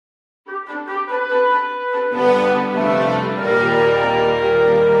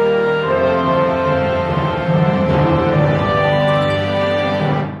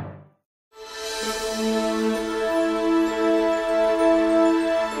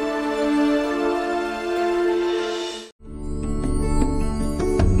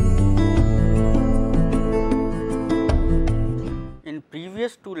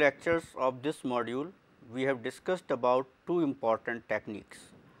lectures of this module, we have discussed about two important techniques.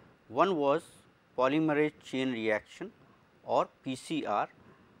 One was polymerase chain reaction or PCR,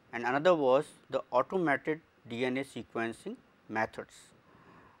 and another was the automated DNA sequencing methods.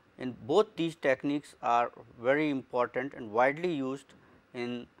 In both these techniques are very important and widely used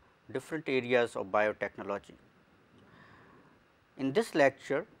in different areas of biotechnology. In this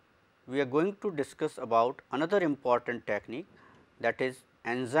lecture, we are going to discuss about another important technique, that is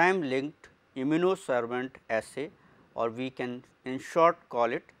enzyme linked immunosorbent assay, or we can in short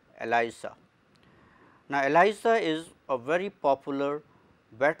call it ELISA. Now, ELISA is a very popular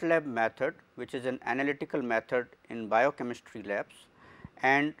wet lab method, which is an analytical method in biochemistry labs,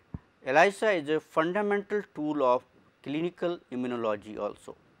 and ELISA is a fundamental tool of clinical immunology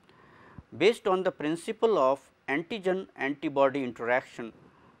also. Based on the principle of antigen antibody interaction,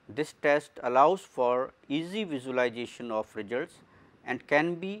 this test allows for easy visualization of results and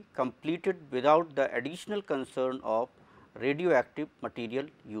can be completed without the additional concern of radioactive material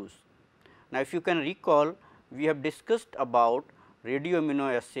use. Now, if you can recall, we have discussed about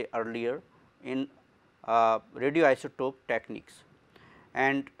radioimmunoassay earlier in radioisotope techniques,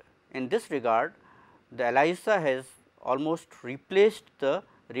 and in this regard the ELISA has almost replaced the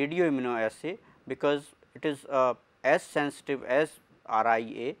radioimmunoassay, because it is as sensitive as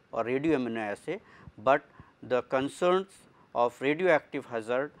RIA or radioimmunoassay, but the concerns of radioactive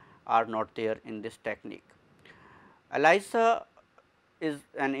hazard are not there in this technique. ELISA is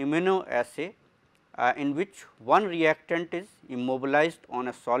an immunoassay in which one reactant is immobilized on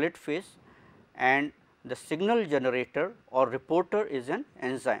a solid phase and the signal generator or reporter is an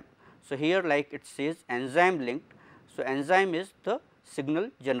enzyme. So, here like it says enzyme linked. So, enzyme is the signal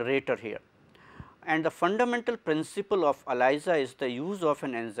generator here, and the fundamental principle of ELISA is the use of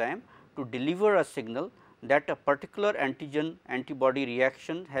an enzyme to deliver a signal that a particular antigen antibody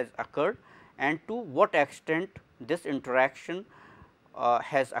reaction has occurred and to what extent this interaction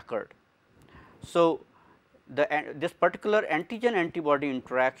has occurred. So, this particular antigen antibody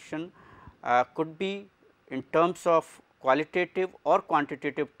interaction could be in terms of qualitative or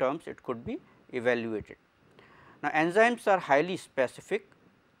quantitative terms, it could be evaluated. Now, enzymes are highly specific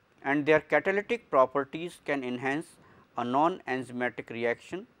and their catalytic properties can enhance a non-enzymatic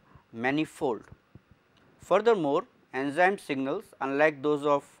reaction manifold. Furthermore, enzyme signals, unlike those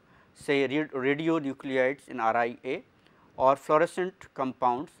of say radionuclides in RIA or fluorescent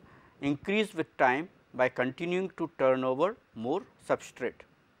compounds, increase with time by continuing to turn over more substrate.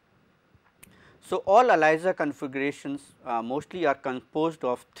 So, all ELISA configurations mostly are composed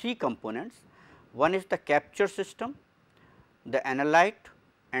of three components. One is the capture system, the analyte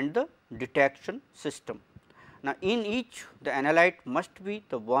and the detection system. Now, in each the analyte must be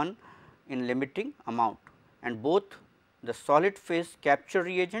the one in limiting amount, and both the solid phase capture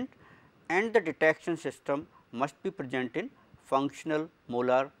reagent and the detection system must be present in functional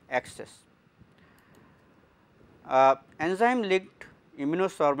molar excess. Enzyme linked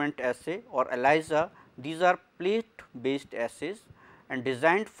immunosorbent assay or ELISA, these are plate based assays and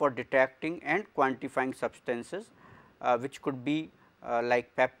designed for detecting and quantifying substances which could be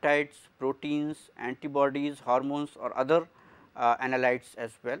like peptides, proteins, antibodies, hormones or other analytes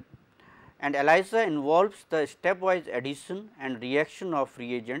as well. And ELISA involves the stepwise addition and reaction of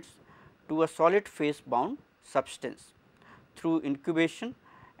reagents to a solid phase bound substance through incubation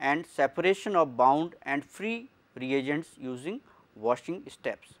and separation of bound and free reagents using washing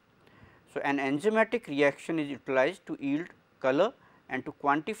steps. So, an enzymatic reaction is utilized to yield color and to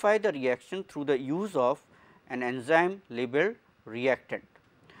quantify the reaction through the use of an enzyme labeled reactant.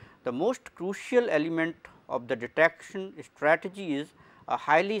 The most crucial element of the detection strategy is a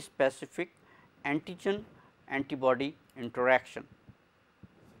highly specific antigen antibody interaction.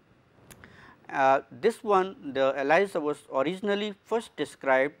 This one, the ELISA, was originally first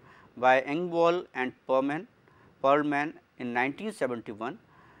described by Engvall and Perlman in 1971,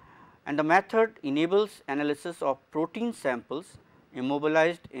 and the method enables analysis of protein samples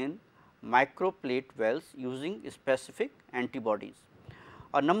immobilized in microplate wells using specific antibodies.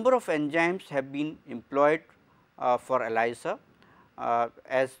 A number of enzymes have been employed for ELISA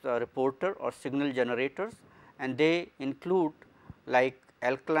as a reporter or signal generators, and they include like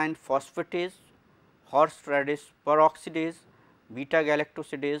alkaline phosphatase, horseradish peroxidase, beta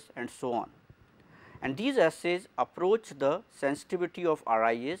galactosidase and so on. And these assays approach the sensitivity of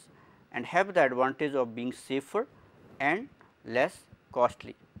RIAs and have the advantage of being safer and less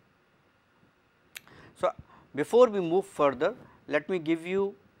costly. So, before we move further, let me give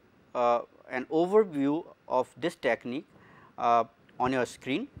you an overview of this technique on your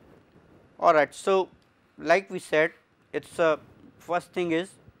screen. All right. So, like we said, it's first thing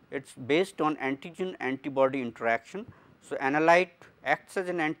is it is based on antigen antibody interaction. So, analyte acts as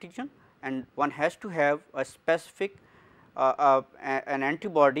an antigen and one has to have a specific an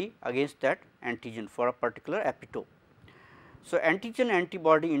antibody against that antigen for a particular epitope. So, antigen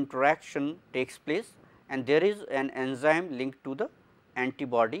antibody interaction takes place and there is an enzyme linked to the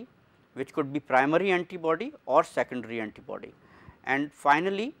antibody, which could be primary antibody or secondary antibody. And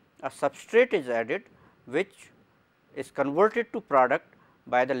finally, a substrate is added which is converted to product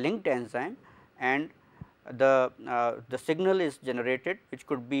by the linked enzyme, and the signal is generated, which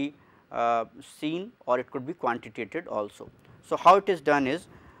could be seen or it could be quantitated also. So, how it is done is,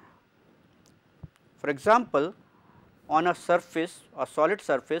 for example, on a surface, a solid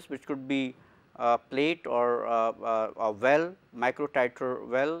surface which could be a plate or a well, microtiter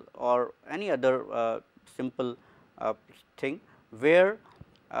well or any other simple thing, where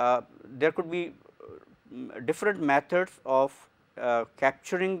there could be different methods of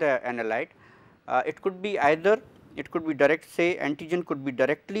capturing the analyte. It could be either, it could be direct, say antigen could be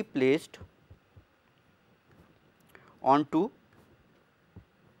directly placed onto,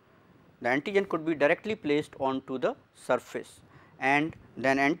 the antigen could be directly placed onto the surface and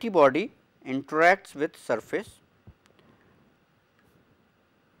then antibody interacts with surface.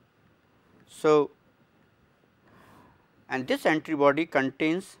 So, and this antibody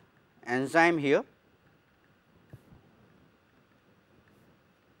contains enzyme here.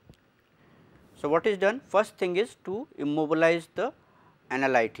 So, what is done? First thing is to immobilize the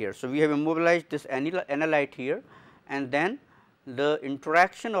analyte here. So, we have immobilized this analyte here, and then the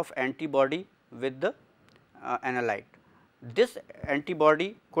interaction of antibody with the analyte. This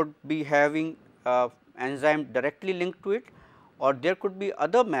antibody could be having enzyme directly linked to it, or there could be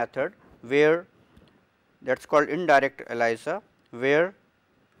other method where that is called indirect ELISA, where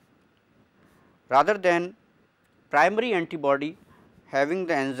rather than primary antibody having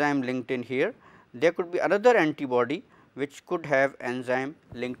the enzyme linked in here, there could be another antibody which could have enzyme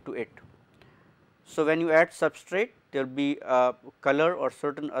linked to it. So, when you add substrate, there will be a color or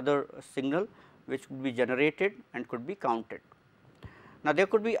certain other signal which could be generated and could be counted. Now, there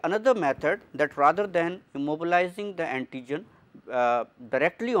could be another method that rather than immobilizing the antigen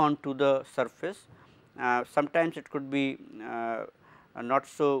directly onto the surface, sometimes it could be not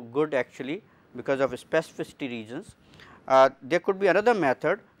so good actually because of specificity reasons. There could be another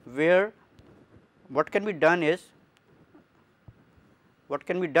method where what can be done is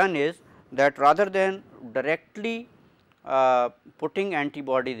that rather than directly putting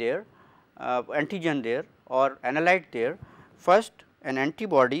antibody there, antigen there or analyte there, first an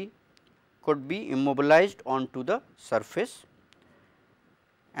antibody could be immobilized onto the surface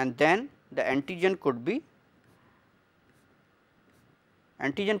and then the antigen could be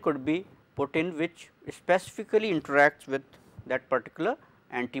put in, which specifically interacts with that particular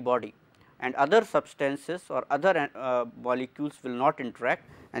antibody, and other substances or other molecules will not interact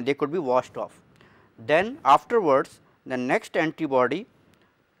and they could be washed off. Then afterwards the next antibody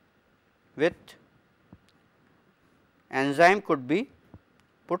with enzyme could be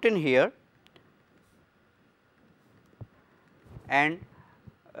put in here, and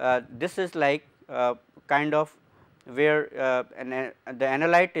this is like kind of where the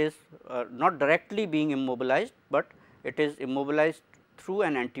analyte is not directly being immobilized, but it is immobilized through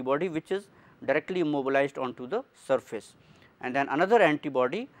an antibody which is directly immobilized onto the surface, and then another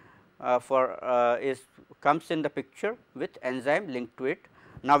antibody comes in the picture with enzyme linked to it.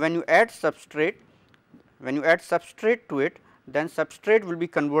 Now, when you add substrate to it, then substrate will be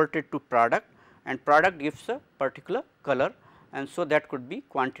converted to product and product gives a particular color, and so that could be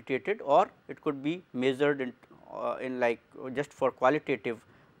quantitated or it could be measured in like just for qualitative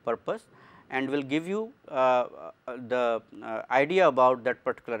purpose, and will give you the idea about that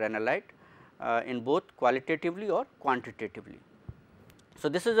particular analyte in both qualitatively or quantitatively. So,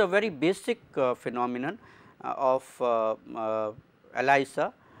 this is a very basic phenomenon of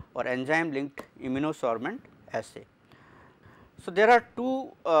ELISA or enzyme linked immunosorbent assay. So, there are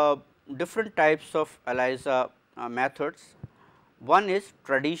two different types of ELISA methods. One is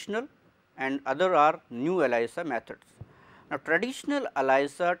traditional and other are new ELISA methods. Now, traditional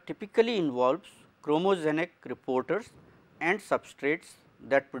ELISA typically involves chromogenic reporters and substrates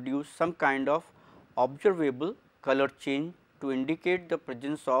that produce some kind of observable color change to indicate the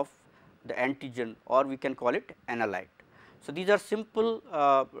presence of the antigen, or we can call it analyte. So, these are simple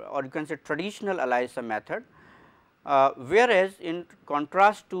or you can say traditional ELISA method, whereas in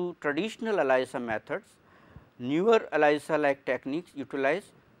contrast to traditional ELISA methods, newer ELISA like techniques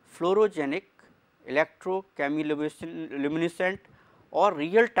utilize fluorogenic, electrochemiluminescent or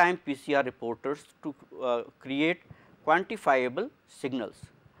real time PCR reporters to create quantifiable signals.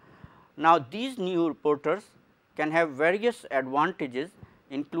 Now, these new reporters can have various advantages,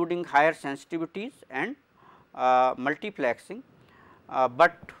 including higher sensitivities and multiplexing,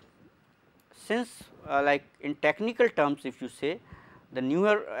 but since like in technical terms, if you say, the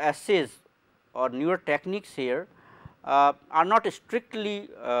newer assays or newer techniques here are not strictly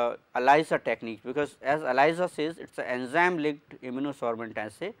ELISA techniques, because as ELISA says, it is an enzyme linked immunosorbent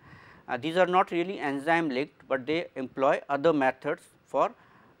assay. These are not really enzyme linked, but they employ other methods for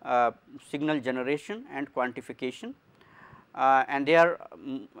signal generation and quantification, and they are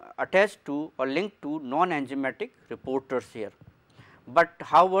attached to or linked to non-enzymatic reporters here. But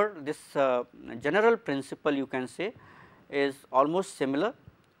however, this general principle you can say is almost similar,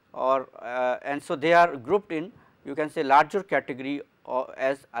 or and so they are grouped in, you can say, larger category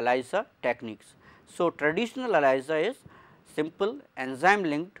as ELISA techniques. So, traditional ELISA is simple enzyme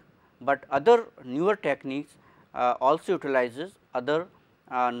linked, but other newer techniques also utilizes other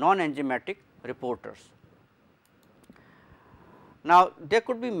non-enzymatic reporters. Now, there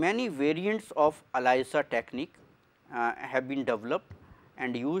could be many variants of ELISA technique have been developed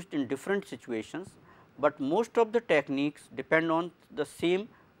and used in different situations, but most of the techniques depend on the same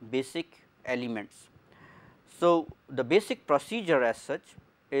basic elements. So, the basic procedure as such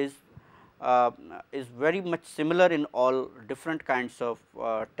is very much similar in all different kinds of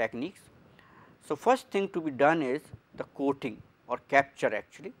techniques. So, first thing to be done is the coating or capture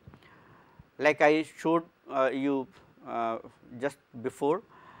actually, like I showed you just before.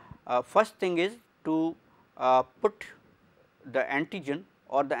 First thing is to put the antigen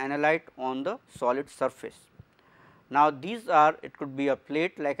or the analyte on the solid surface. Now, these are, it could be a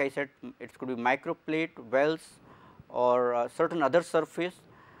plate, like I said, it could be microplate, wells, or certain other surface.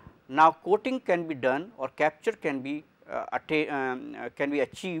 Now, coating can be done or capture can be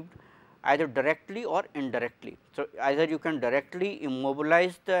achieved either directly or indirectly. So, either you can directly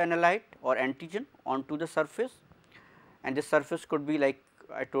immobilize the analyte or antigen onto the surface, and this surface could be, like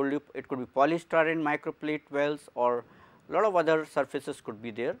I told you, it could be polystyrene microplate wells, or lot of other surfaces could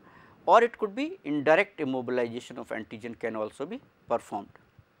be there, or it could be indirect immobilization of antigen can also be performed.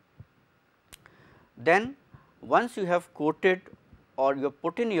 Then once you have coated or you have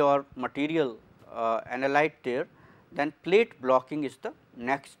put in your material analyte there, then plate blocking is the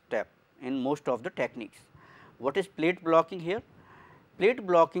next step in most of the techniques. What is plate blocking here? Plate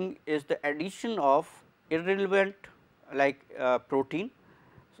blocking is the addition of irrelevant like protein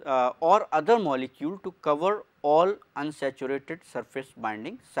or other molecule to cover all unsaturated surface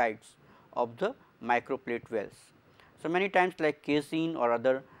binding sites of the microplate wells. So, many times like casein or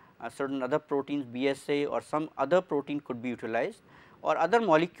other certain other proteins, BSA or some other protein could be utilized, or other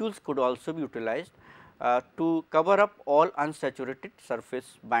molecules could also be utilized to cover up all unsaturated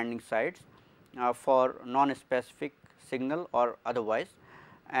surface binding sites for non-specific signal or otherwise,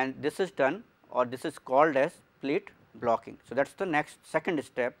 and this is done, or this is called as plate blocking. So, that is the next second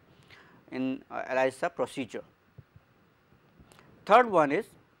step in ELISA procedure. Third one is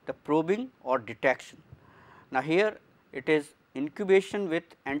the probing or detection. Now, here it is incubation with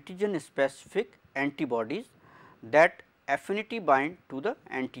antigen specific antibodies that affinity bind to the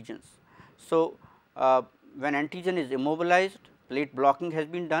antigens. So, when antigen is immobilized, plate blocking has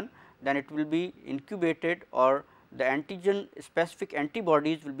been done, then it will be incubated, or the antigen specific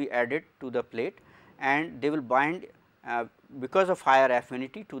antibodies will be added to the plate, and they will bind because of higher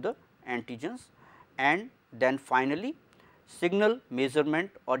affinity to the antigens, and then finally signal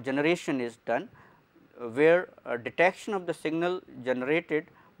measurement or generation is done, where detection of the signal generated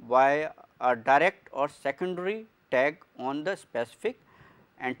by a direct or secondary tag on the specific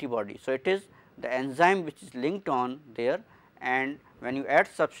antibody. So, it is the enzyme which is linked on there, and when you add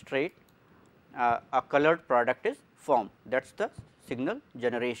substrate, a colored product is formed, that is the signal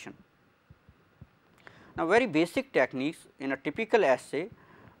generation. Now, very basic techniques in a typical assay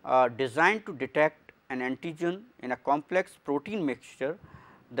designed to detect an antigen in a complex protein mixture.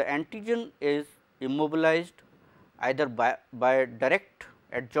 The antigen is immobilized either by direct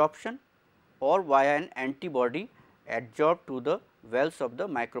adsorption or via an antibody adsorbed to the wells of the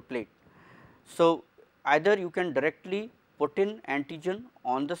microplate. So, either you can directly put in antigen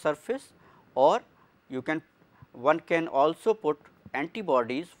on the surface, or you can also put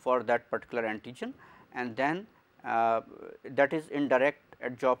antibodies for that particular antigen, and then that is indirect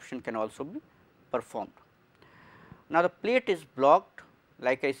adsorption can also be performed. Now, the plate is blocked,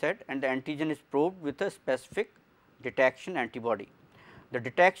 like I said, and the antigen is probed with a specific detection antibody. The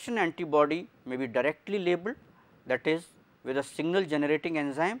detection antibody may be directly labeled, that is with a signal generating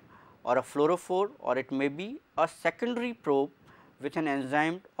enzyme or a fluorophore, or it may be a secondary probe with an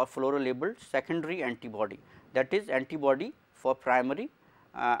enzyme or fluorolabeled secondary antibody, that is antibody for primary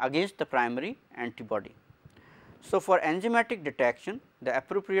against the primary antibody. So, for enzymatic detection, the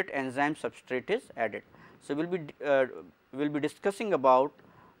appropriate enzyme substrate is added. So, we will be discussing about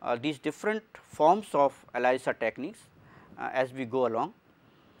these different forms of ELISA techniques as we go along.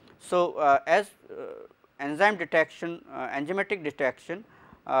 So, as enzyme detection, enzymatic detection,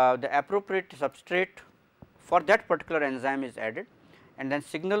 the appropriate substrate for that particular enzyme is added, and then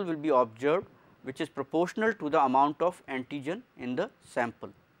signal will be observed, which is proportional to the amount of antigen in the sample.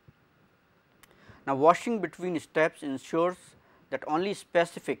 Now, washing between steps ensures that only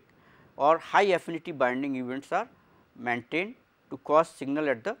specific or high affinity binding events are maintained to cause signal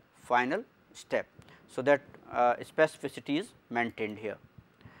at the final step. So, that specificity is maintained here.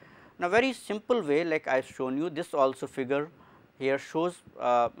 Now, very simple way, like I have shown you, this also figure here shows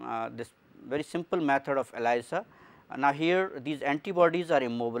this very simple method of ELISA. Now, here these antibodies are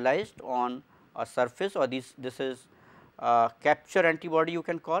immobilized on a surface, or this is capture antibody you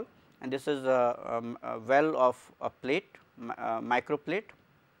can call, and this is a well of a plate, microplate.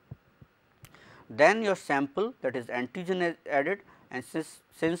 Then your sample, that is antigen, is added, and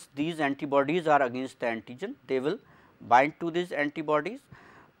since these antibodies are against the antigen, they will bind to these antibodies.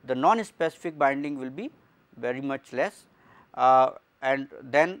 The non-specific binding will be very much less, and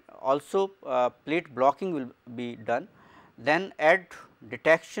then also plate blocking will be done. Then add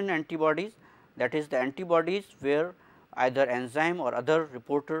detection antibodies, that is the antibodies where either enzyme or other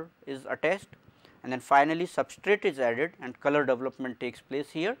reporter is attached, and then finally substrate is added and color development takes place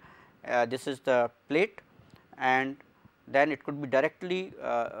here. This is the plate, and then it could be directly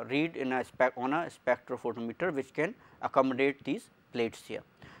read in a on a spectrophotometer, which can accommodate these plates here.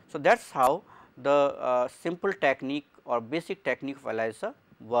 So, that is how the simple technique or basic technique of ELISA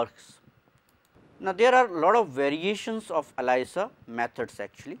works. Now, there are a lot of variations of ELISA methods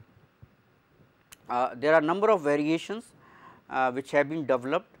actually. There are number of variations which have been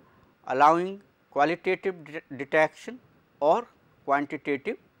developed, allowing qualitative detection or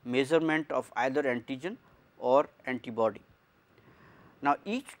quantitative measurement of either antigen or antibody. Now,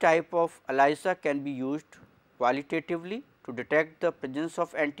 each type of ELISA can be used qualitatively to detect the presence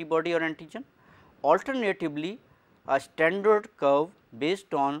of antibody or antigen. Alternatively, a standard curve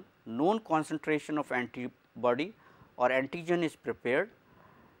based on known concentration of antibody or antigen is prepared,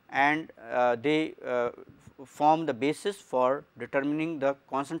 and they form the basis for determining the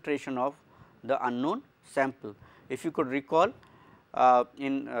concentration of the unknown sample. If you could recall,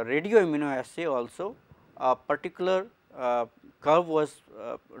 in radio immunoassay also a particular curve was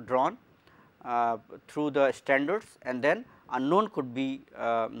drawn through the standards, and then unknown could be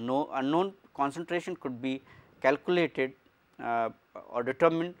unknown concentration could be calculated or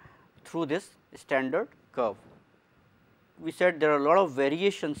determined through this standard curve. We said there are a lot of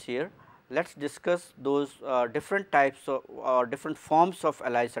variations here. Let us discuss those different types of or different forms of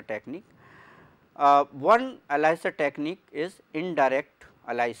ELISA technique. One ELISA technique is indirect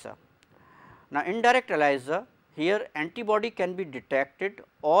ELISA. Now, indirect ELISA, here antibody can be detected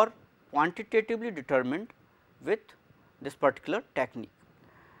or quantitatively determined with this particular technique.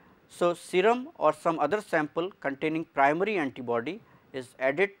 So, serum or some other sample containing primary antibody is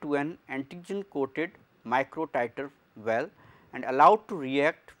added to an antigen coated microtiter well and allowed to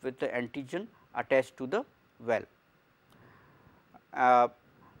react with the antigen attached to the well.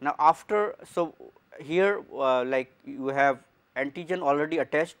 Now, after, so here like you have antigen already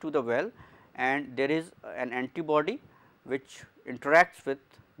attached to the well, and there is an antibody which interacts with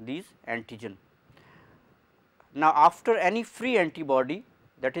these antigen. Now, after any free antibody,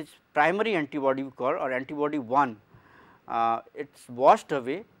 that is primary antibody we call, or antibody 1, it is washed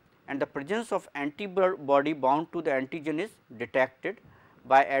away, and the presence of antibody bound to the antigen is detected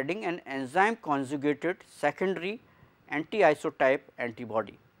by adding an enzyme conjugated secondary anti-isotype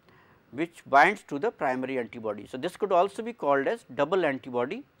antibody, which binds to the primary antibody. So, this could also be called as double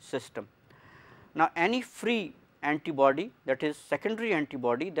antibody system. Now, any free antibody, that is secondary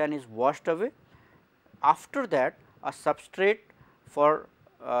antibody, then is washed away. After that, a substrate for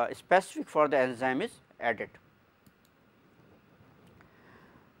specific for the enzyme is added.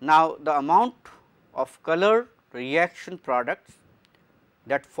 Now, the amount of color reaction products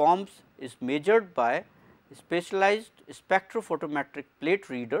that forms is measured by specialized spectrophotometric plate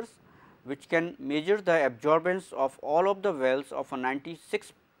readers, which can measure the absorbance of all of the wells of a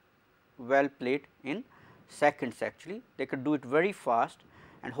 96 well plate in seconds. Actually, they could do it very fast,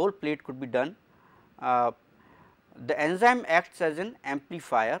 and whole plate could be done. The enzyme acts as an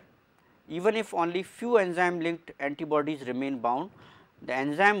amplifier. Even if only few enzyme linked antibodies remain bound, the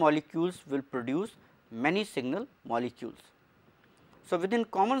enzyme molecules will produce many signal molecules. So, within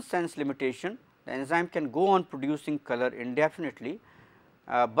common sense limitation, the enzyme can go on producing color indefinitely,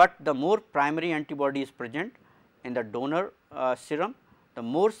 but the more primary antibody is present in the donor serum, the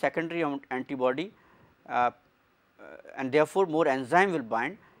more secondary antibody and therefore, more enzyme will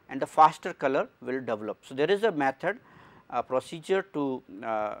bind and the faster color will develop. So, there is a method procedure to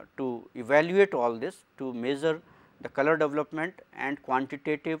evaluate all this, to measure the color development, and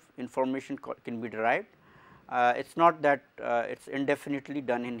quantitative information can be derived. It is not that it is indefinitely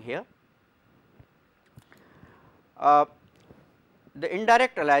done in here. The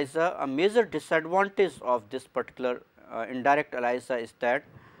indirect ELISA, a major disadvantage of this particular indirect ELISA is that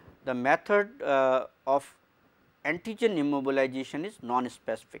the method of antigen immobilization is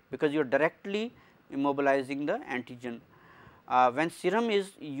non-specific, because you are directly immobilizing the antigen. When serum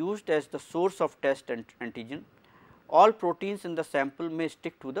is used as the source of test antigen, all proteins in the sample may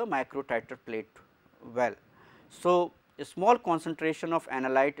stick to the microtiter plate well. So, a small concentration of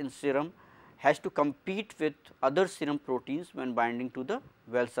analyte in serum has to compete with other serum proteins when binding to the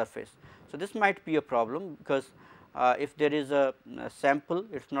well surface. So, this might be a problem, because if there is a sample,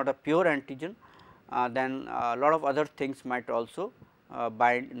 it is not a pure antigen, then a lot of other things might also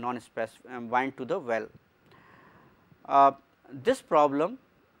bind bind to the well. This problem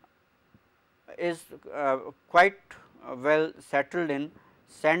is quite well settled in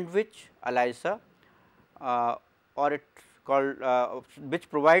sandwich ELISA, or it is called which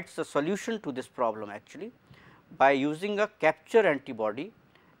provides a solution to this problem actually, by using a capture antibody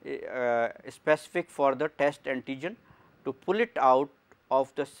specific for the test antigen to pull it out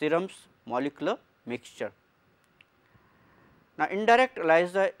of the serum's molecular mixture. Now, indirect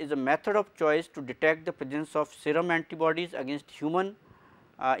ELISA is a method of choice to detect the presence of serum antibodies against human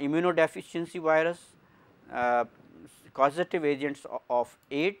immunodeficiency virus, causative agents of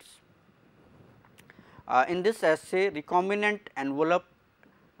AIDS. In this assay, recombinant envelope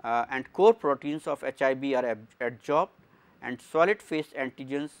and core proteins of HIV are adsorbed and solid phase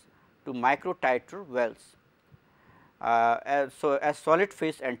antigens to microtiter wells. As solid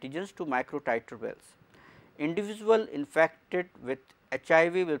phase antigens to microtiter wells. Individual infected with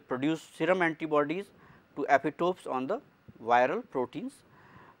HIV will produce serum antibodies to epitopes on the viral proteins.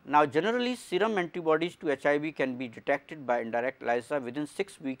 Now, generally serum antibodies to HIV can be detected by indirect ELISA within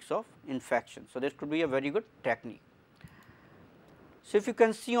 6 weeks of infection. So, this could be a very good technique. So, if you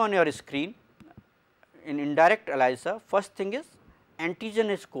can see on your screen, in indirect ELISA, first thing is antigen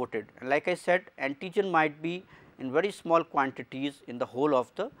is coated, and like I said, antigen might be in very small quantities in the whole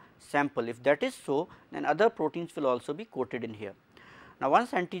of the sample. If that is so, then other proteins will also be coated in here. Now,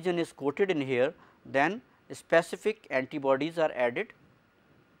 once antigen is coated in here, then specific antibodies are added,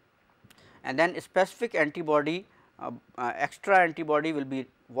 and then specific antibody extra antibody will be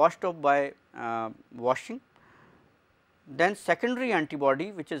washed off by washing. Then secondary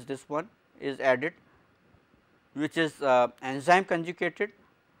antibody, which is this one, is added, which is enzyme conjugated,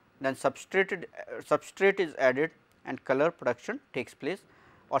 then substrate is added and color production takes place,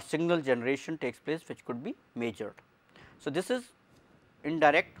 or signal generation takes place, which could be measured. So, this is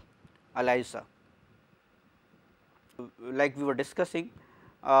indirect ELISA. Like we were discussing,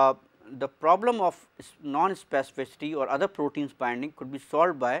 the problem of non-specificity or other proteins binding could be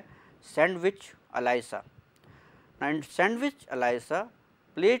solved by sandwich ELISA. Now, in sandwich ELISA,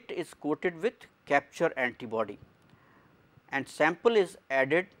 plate is coated with capture antibody and sample is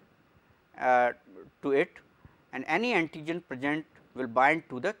added to it, and any antigen present will bind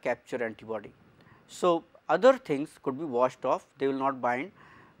to the capture antibody. So, other things could be washed off, they will not bind.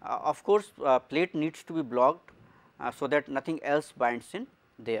 Of course, plate needs to be blocked so that nothing else binds in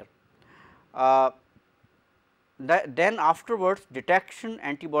there. Then afterwards detection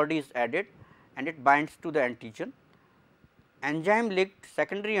antibody is added and it binds to the antigen. Enzyme linked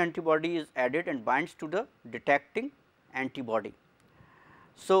secondary antibody is added and binds to the detecting antibody.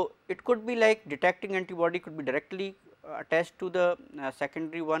 So, it could be like detecting antibody could be directly attached to the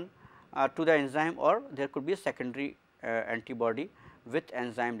secondary one to the enzyme, or there could be a secondary antibody with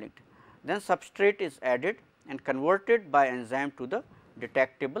enzyme linked. Then substrate is added and converted by enzyme to the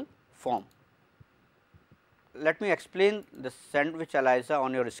detectable form. Let me explain the sandwich ELISA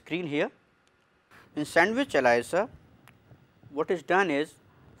on your screen here. In sandwich ELISA, what is done is,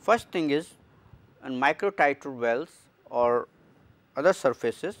 first thing is on microtiter wells or other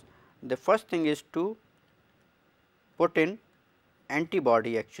surfaces, the first thing is to put in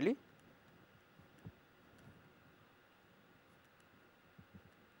antibody actually.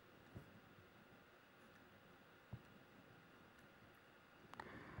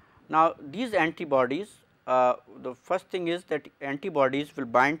 Now, these antibodies, the first thing is that antibodies will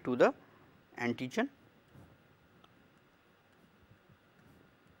bind to the antigen.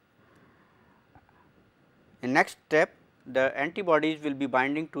 In next step, the antibodies will be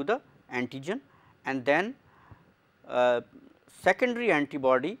binding to the antigen, and then secondary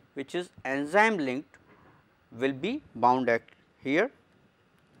antibody which is enzyme linked will be bound at here.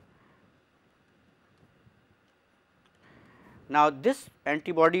 Now, this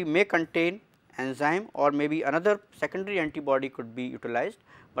antibody may contain enzyme or maybe another secondary antibody could be utilized,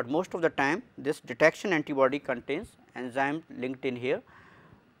 but most of the time this detection antibody contains enzyme linked in here.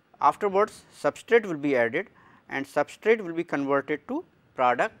 Afterwards, substrate will be added and substrate will be converted to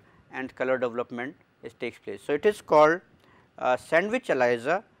product and color development takes place. So, it is called sandwich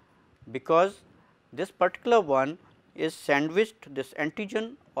ELISA because this particular one is sandwiched, this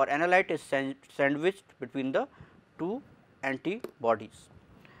antigen or analyte is sandwiched between the two antibodies.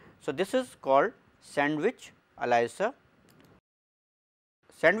 So, this is called sandwich ELISA.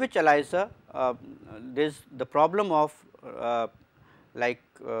 Sandwich ELISA, there is the problem of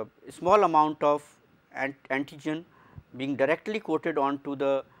small amount of antigen being directly coated onto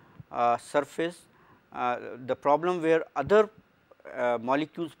the surface, the problem where other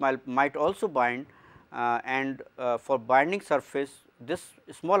molecules might also bind, and for binding surface this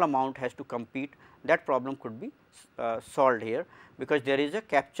small amount has to compete. That problem could be solved here, because there is a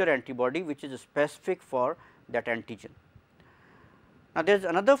capture antibody which is specific for that antigen. Now, there is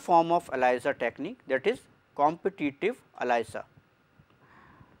another form of ELISA technique, that is competitive ELISA.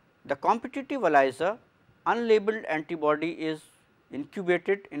 The competitive ELISA, unlabeled antibody is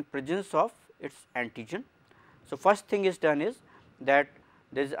incubated in presence of its antigen. So, first thing is done is that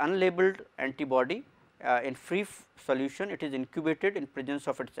there is unlabeled antibody in free solution, it is incubated in presence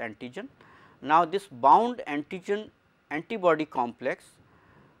of its antigen. Now, this bound antigen antibody complex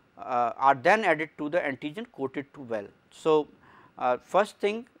are then added to the antigen coated to well. So, first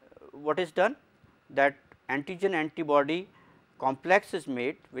thing what is done, that antigen antibody complex is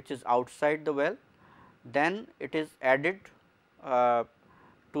made which is outside the well, then it is added to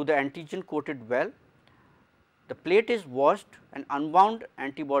the antigen coated well, the plate is washed and unbound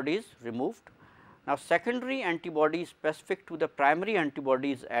antibody is removed. Now, secondary antibody specific to the primary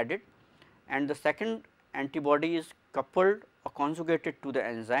antibody is added and the second antibody is coupled or conjugated to the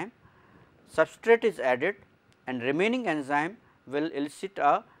enzyme, substrate is added and remaining enzyme will elicit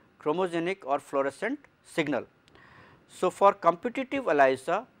a chromogenic or fluorescent signal. So, for competitive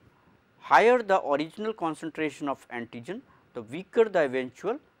ELISA, higher the original concentration of antigen, the weaker the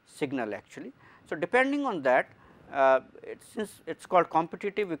eventual signal actually. So, depending on that, since it is called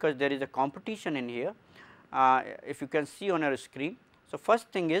competitive because there is a competition in here, if you can see on your screen. So, first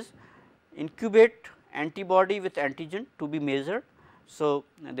thing is incubate antibody with antigen to be measured. So,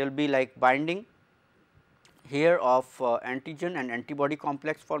 there will be like binding here of antigen and antibody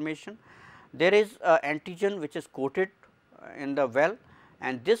complex formation. There is antigen which is coated in the well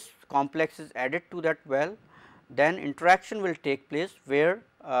and this complex is added to that well, then interaction will take place where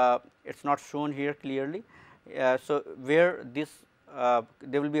it is not shown here clearly. So, where this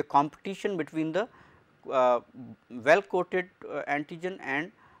there will be a competition between the well coated antigen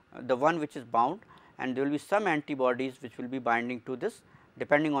and the one which is bound, and there will be some antibodies which will be binding to this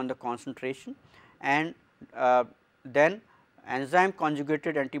depending on the concentration, and then enzyme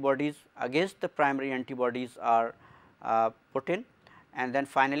conjugated antibodies against the primary antibodies are put in, and then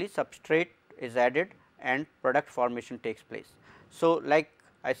finally substrate is added and product formation takes place. So, like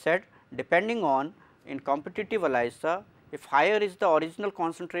I said, depending on in competitive ELISA, if higher is the original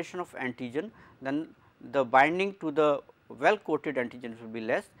concentration of antigen, then the binding to the well coated antigens will be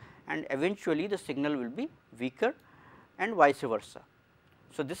less and eventually the signal will be weaker and vice versa.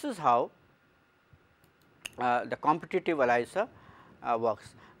 So, this is how the competitive ELISA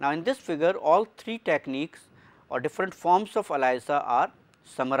works. Now, in this figure all three techniques or different forms of ELISA are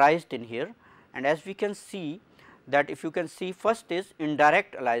summarized in here, and as we can see that if you can see, first is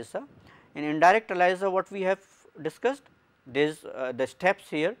indirect ELISA. In indirect ELISA what we have discussed, there is the steps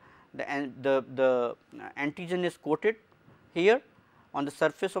here, the antigen is coated here on the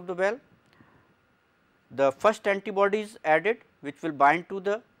surface of the well, the first antibody is added which will bind to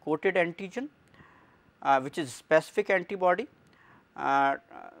the coated antigen which is specific antibody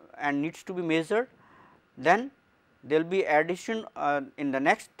and needs to be measured. Then there will be addition in the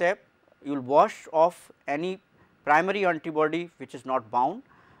next step, you will wash off any primary antibody which is not bound,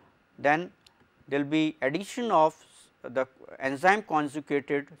 then there will be addition of the enzyme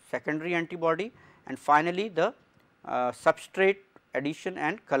conjugated secondary antibody, and finally, the substrate addition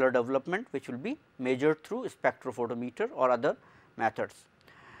and color development which will be measured through spectrophotometer or other methods.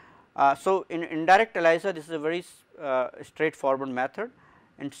 So, in indirect ELISA this is a very straightforward method.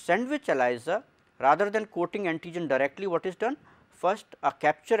 In sandwich ELISA, rather than coating antigen directly, what is done? First a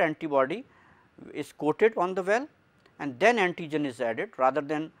capture antibody is coated on the well and then antigen is added rather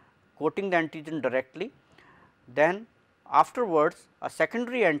than coating the antigen directly. Then afterwards a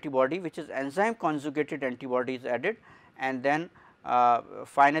secondary antibody which is enzyme conjugated antibody is added, and then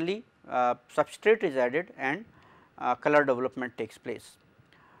finally substrate is added and color development takes place,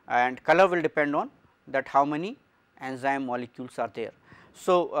 and color will depend on that how many enzyme molecules are there.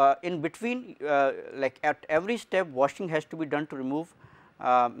 So, in between like at every step washing has to be done to remove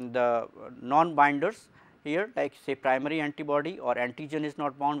the non binders here, like say primary antibody or antigen is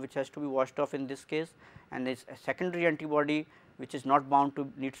not bound, which has to be washed off in this case, and this secondary antibody which is not bound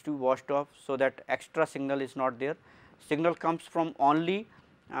to needs to be washed off. So, that extra signal is not there. Signal comes from only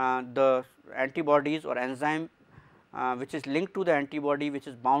the antibodies or enzyme which is linked to the antibody which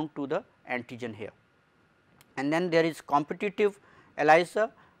is bound to the antigen here. And then there is competitive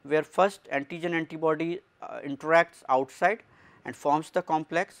ELISA, where first antigen antibody interacts outside and forms the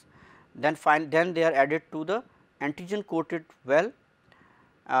complex, then they are added to the antigen coated well,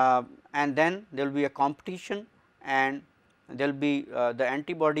 and then there will be a competition, and there will be the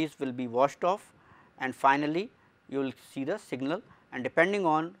antibodies will be washed off, and finally you will see the signal, and depending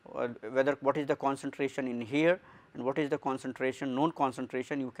on whether what is the concentration in here and what is the concentration, known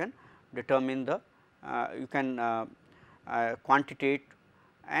concentration, you can determine the you can quantitate,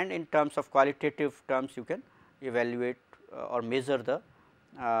 and in terms of qualitative terms you can evaluate or measure the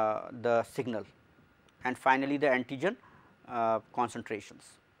signal, and finally the antigen concentrations.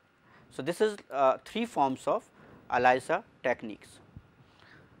 So, this is 3 forms of ELISA techniques.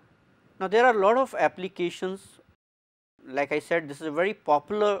 Now, there are a lot of applications. Like I said, this is a very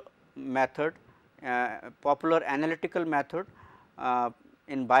popular method, popular analytical method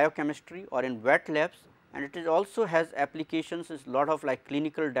in biochemistry or in wet labs, and it is also has applications is lot of like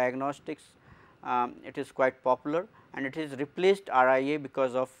clinical diagnostics. It is quite popular, and it is replaced RIA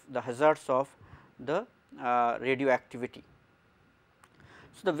because of the hazards of the radioactivity.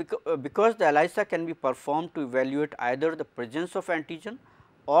 So, because the ELISA can be performed to evaluate either the presence of antigen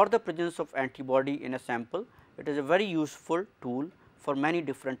or the presence of antibody in a sample, it is a very useful tool for many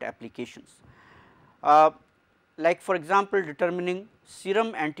different applications. Like for example, determining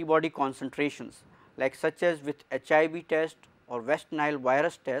serum antibody concentrations, like such as with HIV test or West Nile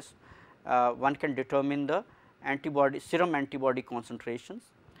virus test, one can determine the serum antibody concentrations.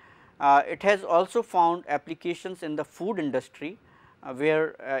 It has also found applications in the food industry, where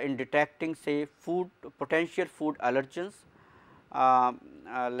in detecting say potential food allergens,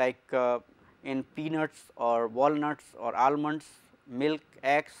 like in peanuts or walnuts or almonds, milk,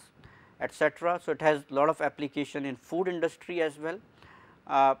 eggs, etc. So, it has lot of application in food industry as well.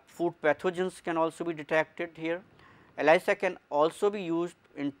 Food pathogens can also be detected here. ELISA can also be used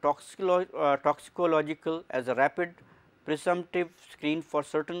in toxicological as a rapid presumptive screen for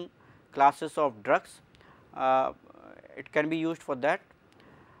certain classes of drugs. It can be used for that.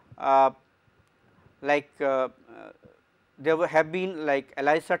 There have been like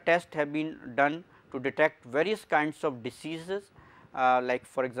ELISA tests have been done to detect various kinds of diseases, like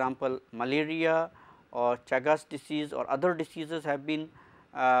for example, malaria or Chagas disease or other diseases have been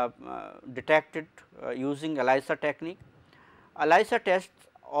detected using ELISA technique. ELISA tests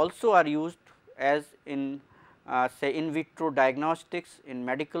also are used as in say in vitro diagnostics in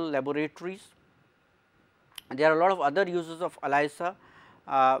medical laboratories. And there are a lot of other uses of ELISA,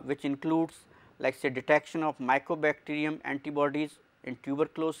 which includes like say detection of mycobacterium antibodies in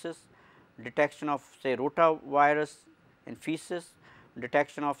tuberculosis, detection of say rotavirus in feces,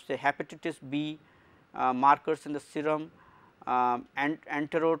 detection of say hepatitis B markers in the serum, and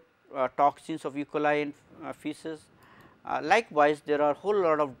enterotoxins of E. coli in feces. Likewise, there are whole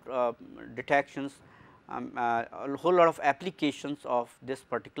lot of detections, a whole lot of applications of this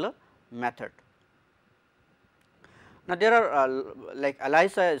particular method. Now, there are like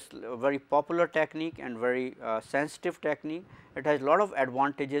ELISA is a very popular technique and very sensitive technique. It has a lot of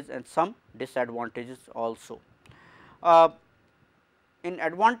advantages and some disadvantages also. In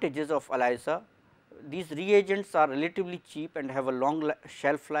advantages of ELISA, these reagents are relatively cheap and have a long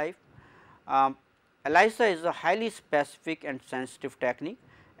shelf life. ELISA is a highly specific and sensitive technique,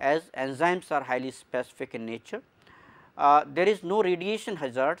 as enzymes are highly specific in nature. There is no radiation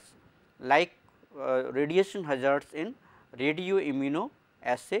hazards like radiation hazards in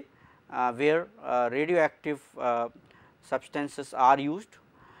radioimmunoassay, where radioactive substances are used.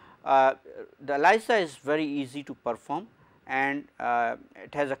 The ELISA is very easy to perform, and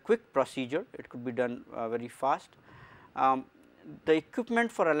it has a quick procedure, it could be done very fast. The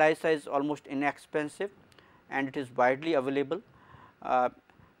equipment for ELISA is almost inexpensive and it is widely available.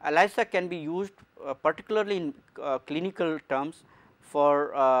 ELISA can be used particularly in clinical terms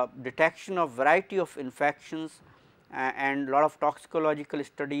for detection of variety of infections and lot of toxicological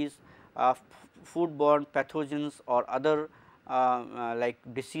studies of foodborne pathogens or other like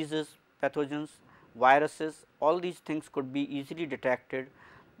diseases, pathogens, viruses, all these things could be easily detected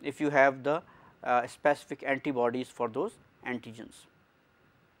if you have the specific antibodies for those antigens.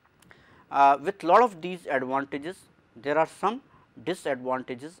 With lot of these advantages, there are some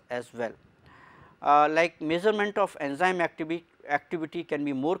disadvantages as well. Like measurement of enzyme activity can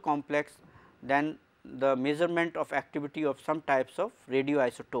be more complex than the measurement of activity of some types of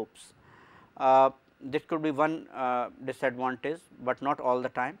radioisotopes. This could be one disadvantage, but not all the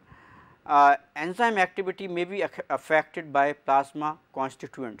time. Enzyme activity may be affected by plasma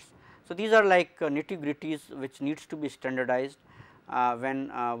constituents. So, these are like nitty gritties which needs to be standardized when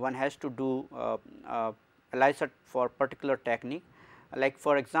one has to do ELISA for particular technique. Like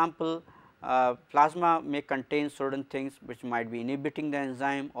for example, plasma may contain certain things which might be inhibiting the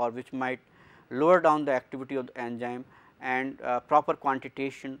enzyme or which might lower down the activity of the enzyme, and proper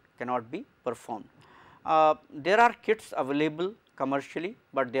quantitation cannot be performed. There are kits available commercially,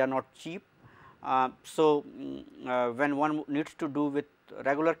 but they are not cheap. When one needs to do with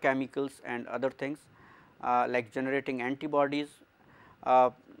regular chemicals and other things like generating antibodies,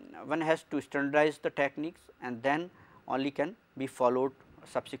 one has to standardize the techniques and then only can be followed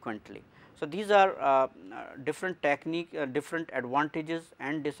subsequently. So, these are different technique, different advantages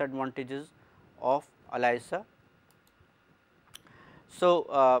and disadvantages of ELISA.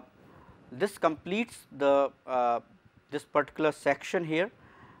 So, this completes the this particular section here.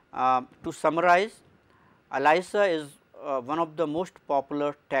 To summarize, ELISA is one of the most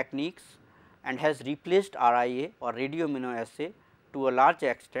popular techniques and has replaced RIA or radioimmunoassay to a large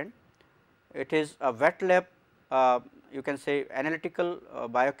extent. It is a wet lab, you can say analytical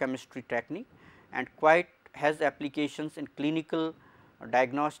biochemistry technique, and quite has applications in clinical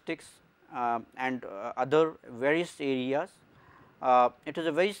diagnostics and other various areas. It is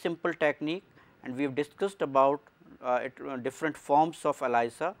a very simple technique, and we have discussed about different forms of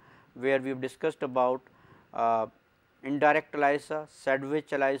ELISA, where we have discussed about indirect ELISA,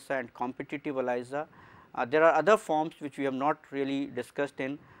 sandwich ELISA and competitive ELISA. There are other forms which we have not really discussed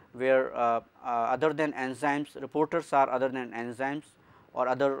in, where other than enzymes, reporters are other than enzymes or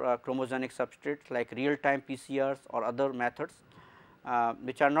other chromogenic substrates like real time PCRs or other methods,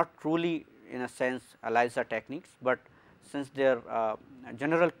 which are not truly in a sense ELISA techniques, but since their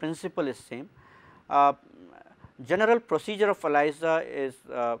general principle is same. General procedure of ELISA is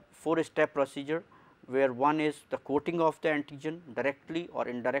 4-step procedure, where one is the coating of the antigen directly or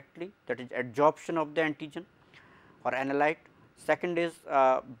indirectly, that is adsorption of the antigen or analyte. Second is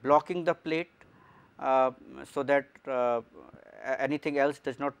blocking the plate so that anything else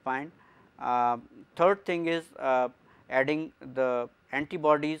does not bind. Third thing is adding the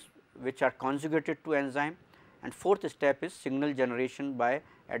antibodies which are conjugated to enzyme, and fourth step is signal generation by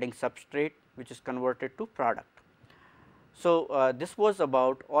adding substrate which is converted to product. So, this was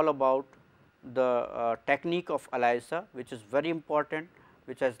about all about the technique of ELISA, which is very important,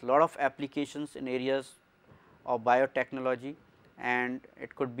 which has lot of applications in areas of biotechnology, and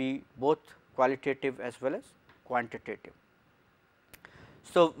it could be both qualitative as well as quantitative.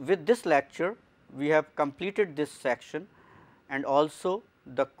 So, with this lecture we have completed this section and also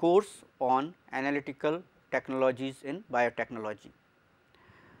the course on analytical technologies in biotechnology.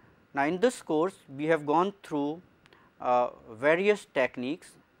 Now, in this course we have gone through various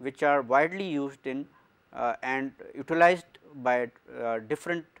techniques which are widely used in and utilized by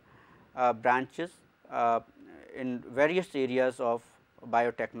different branches in various areas of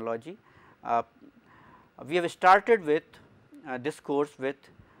biotechnology. We have started with this course with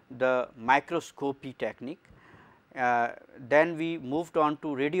the microscopy technique, then we moved on to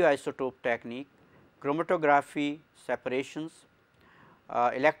radioisotope technique, chromatography, separations,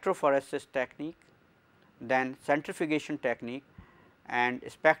 electrophoresis technique, then centrifugation technique and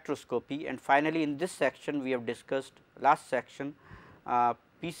spectroscopy, and finally, in this section we have discussed last section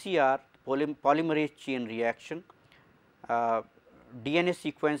PCR, polymerase chain reaction, DNA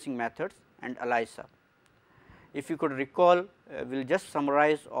sequencing methods and ELISA. If you could recall, we will just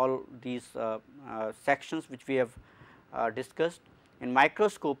summarize all these sections which we have discussed. In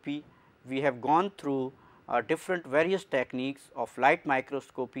microscopy, we have gone through different various techniques of light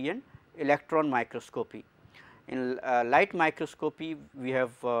microscopy and electron microscopy. In light microscopy, we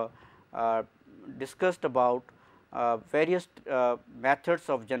have discussed about various methods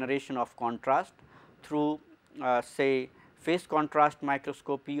of generation of contrast through say phase contrast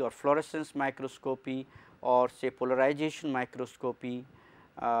microscopy or fluorescence microscopy or say polarization microscopy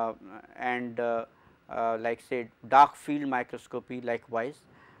and like say dark field microscopy likewise.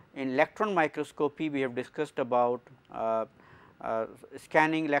 In electron microscopy, we have discussed about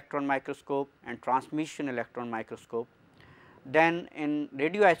scanning electron microscope and transmission electron microscope. Then in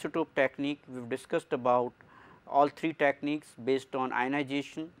radioisotope technique, we have discussed about all three techniques based on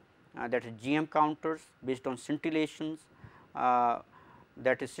ionization, that is GM counters, based on scintillations,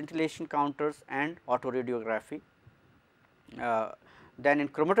 that is scintillation counters, and autoradiography. Then in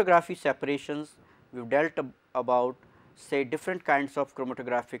chromatography separations, we have dealt about say different kinds of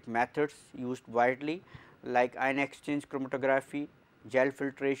chromatographic methods used widely, like ion exchange chromatography, gel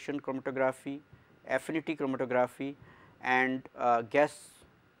filtration chromatography, affinity chromatography, and gas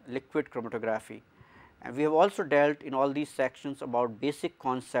liquid chromatography. And we have also dealt in all these sections about basic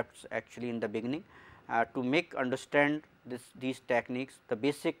concepts actually in the beginning, to make understand these techniques, the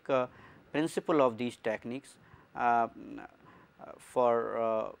basic principle of these techniques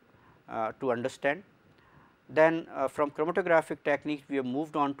for to understand. Then from chromatographic techniques, we have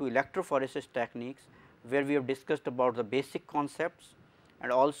moved on to electrophoresis techniques, where we have discussed about the basic concepts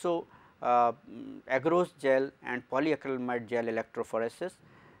and also agarose gel and polyacrylamide gel electrophoresis.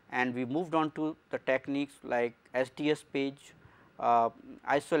 And we moved on to the techniques like SDS page,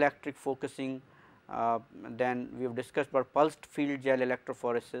 isoelectric focusing, then we have discussed about pulsed field gel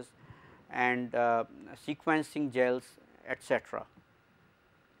electrophoresis and sequencing gels, etc.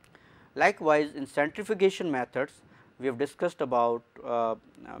 Likewise, in centrifugation methods, we have discussed about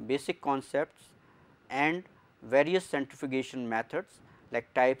basic concepts and various centrifugation methods,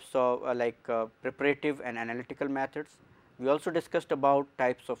 like types of preparative and analytical methods. We also discussed about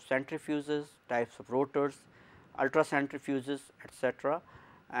types of centrifuges, types of rotors, ultracentrifuges, etc.,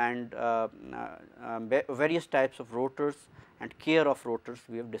 and various types of rotors and care of rotors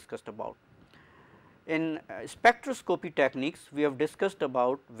we have discussed about. In spectroscopy techniques, we have discussed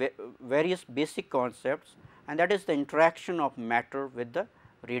about various basic concepts, and that is the interaction of matter with the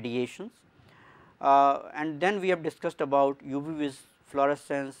radiations. And then we have discussed about UV vis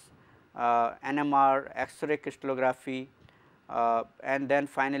fluorescence, NMR, X-ray crystallography, and then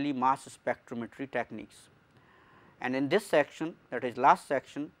finally mass spectrometry techniques. And in this section, that is last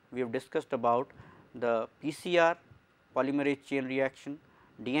section, we have discussed about the PCR, polymerase chain reaction,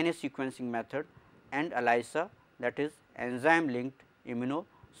 DNA sequencing method, and ELISA, that is enzyme linked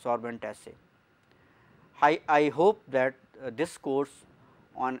immunosorbent assay. I hope that this course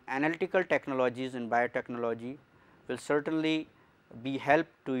on analytical technologies in biotechnology will certainly be help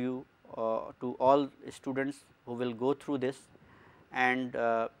to you, to all students who will go through this, and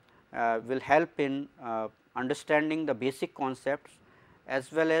will help in understanding the basic concepts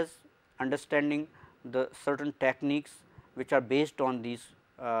as well as understanding the certain techniques which are based on these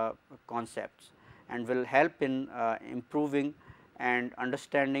concepts, and will help in improving and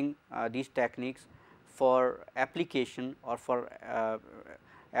understanding these techniques for application or for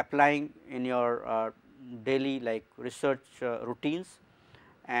applying in your daily like research routines,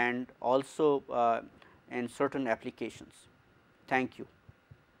 and also in certain applications. Thank you.